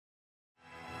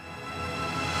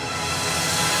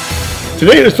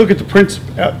Today, let's look at the Prince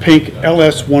Pink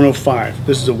LS 105.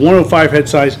 This is a 105 head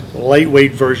size,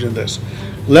 lightweight version of this.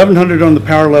 1100 on the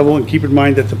power level, and keep in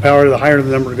mind that the higher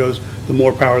the number goes, the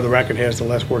more power the racket has, the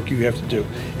less work you have to do.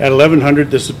 At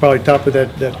 1100, this is probably top of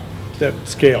that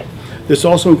scale. This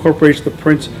also incorporates the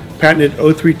Prince patented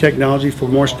O3 technology for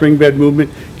more string bed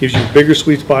movement, gives you a bigger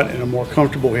sweet spot and a more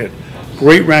comfortable hit.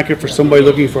 Great racket for somebody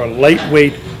looking for a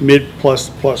lightweight mid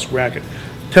plus racket.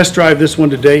 Test drive this one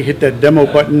today. Hit that demo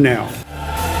button now.